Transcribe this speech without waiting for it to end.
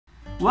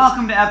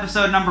Welcome to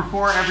episode number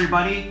 4,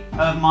 everybody,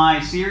 of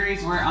my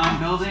series where I'm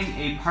building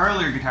a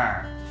parlor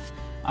guitar.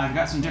 I've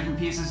got some different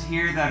pieces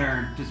here that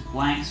are just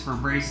blanks for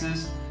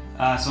braces,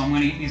 so I'm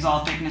going to get these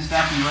all thicknessed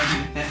up and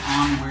ready to fit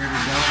on where to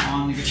go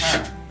on the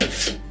guitar.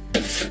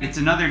 It's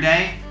another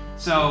day,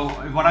 so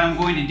what I'm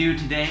going to do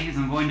today is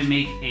I'm going to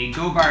make a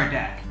go-bar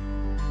deck.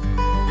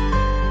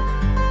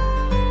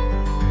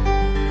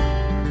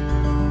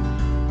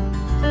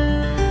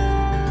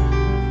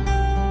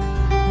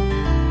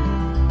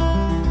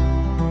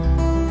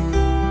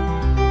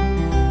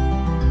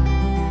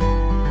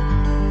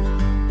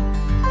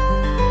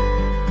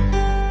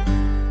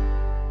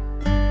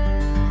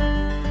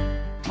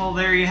 Well,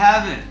 there you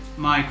have it.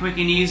 My quick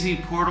and easy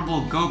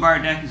portable go-bar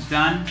deck is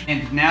done.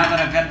 And now that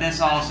I've got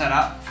this all set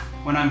up,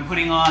 when I'm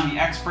putting on the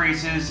X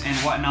braces and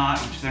whatnot,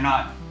 which they're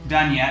not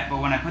done yet, but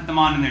when I put them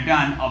on and they're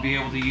done, I'll be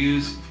able to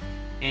use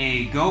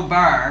a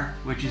go-bar,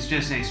 which is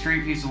just a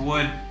straight piece of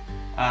wood,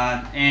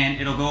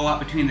 and it'll go up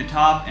between the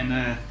top and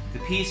the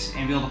piece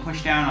and be able to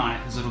push down on it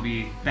because it'll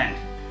be bent.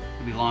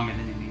 It'll be longer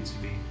than it needs to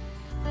be.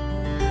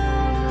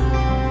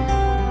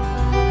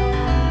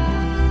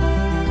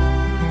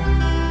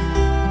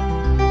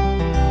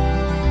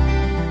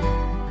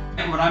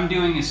 What I'm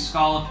doing is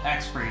scalloped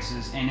X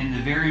braces, and in the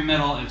very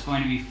middle it's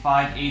going to be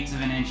 5/8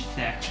 of an inch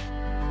thick.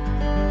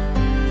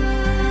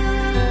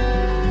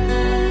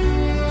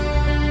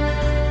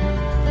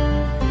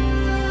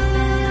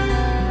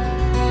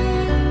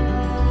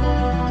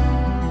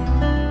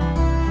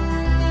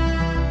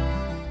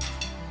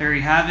 There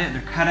you have it,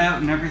 they're cut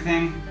out and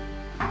everything.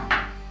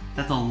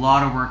 That's a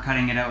lot of work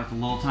cutting it out with a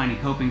little tiny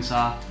coping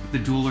saw with the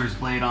jeweler's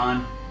blade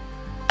on.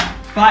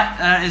 But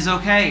that is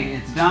okay,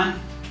 it's done.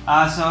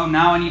 So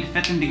now I need to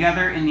fit them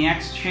together in the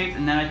X shape,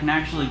 and then I can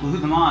actually glue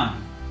them on.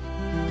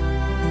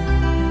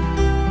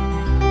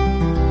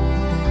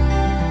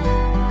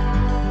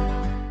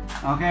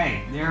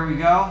 Okay, there we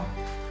go.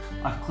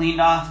 I've cleaned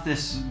off the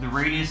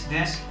radius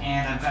disc,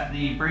 and I've got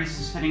the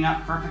braces fitting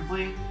up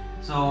perfectly.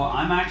 So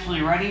I'm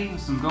actually ready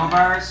with some go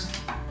bars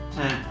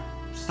to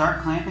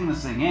start clamping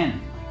this thing in.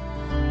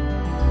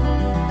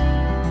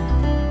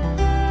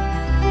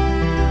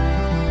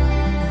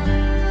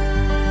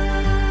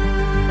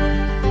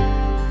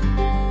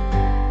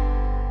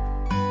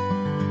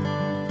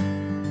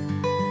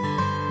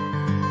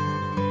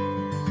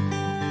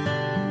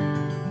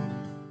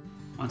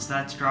 Once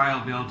that's dry,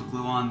 I'll be able to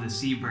glue on the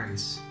C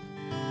brace.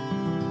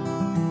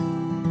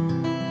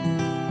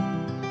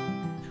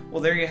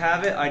 Well, there you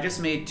have it. I just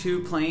made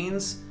 2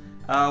 planes,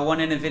 one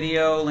in a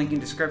video, link in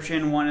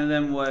description. One of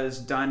them was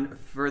done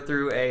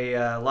through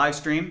a live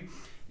stream,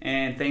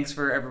 and thanks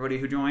for everybody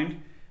who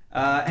joined.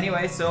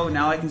 Anyway, so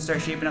now I can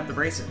start shaping up the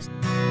braces.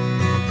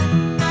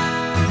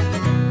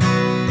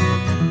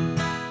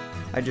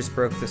 I just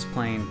broke this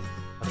plane.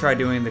 I'll try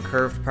doing the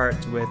curved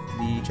parts with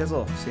the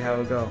chisel, see how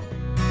it'll go.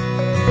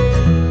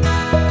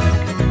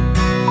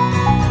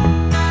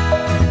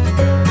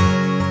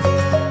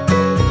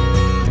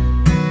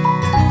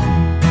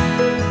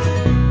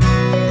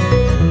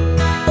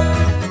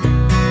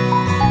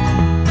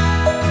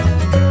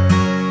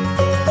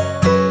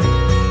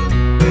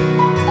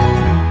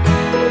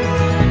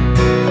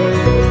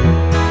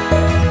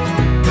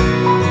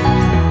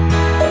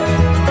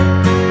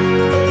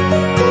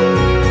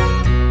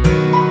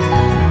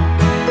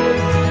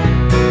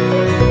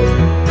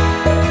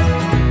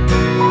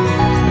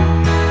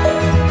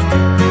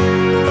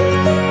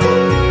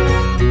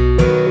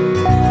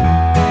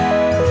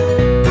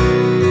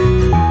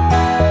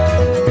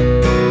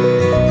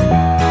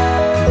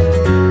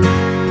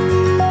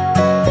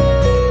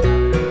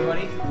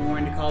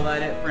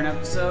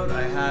 Episode.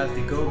 I have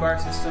the go-bar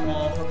system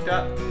all hooked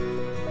up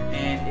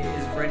and it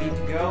is ready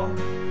to go.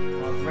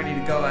 Well, it's ready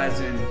to go as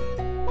in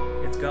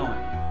it's going.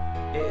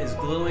 It is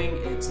gluing,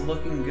 it's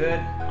looking good.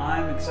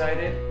 I'm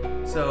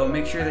excited. So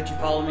make sure that you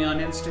follow me on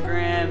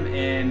Instagram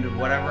and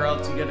whatever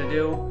else you gotta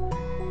do,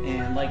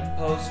 and like the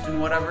post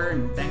and whatever,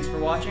 and thanks for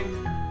watching.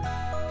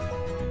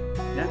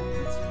 Yeah,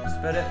 that's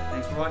about it.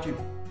 Thanks for watching.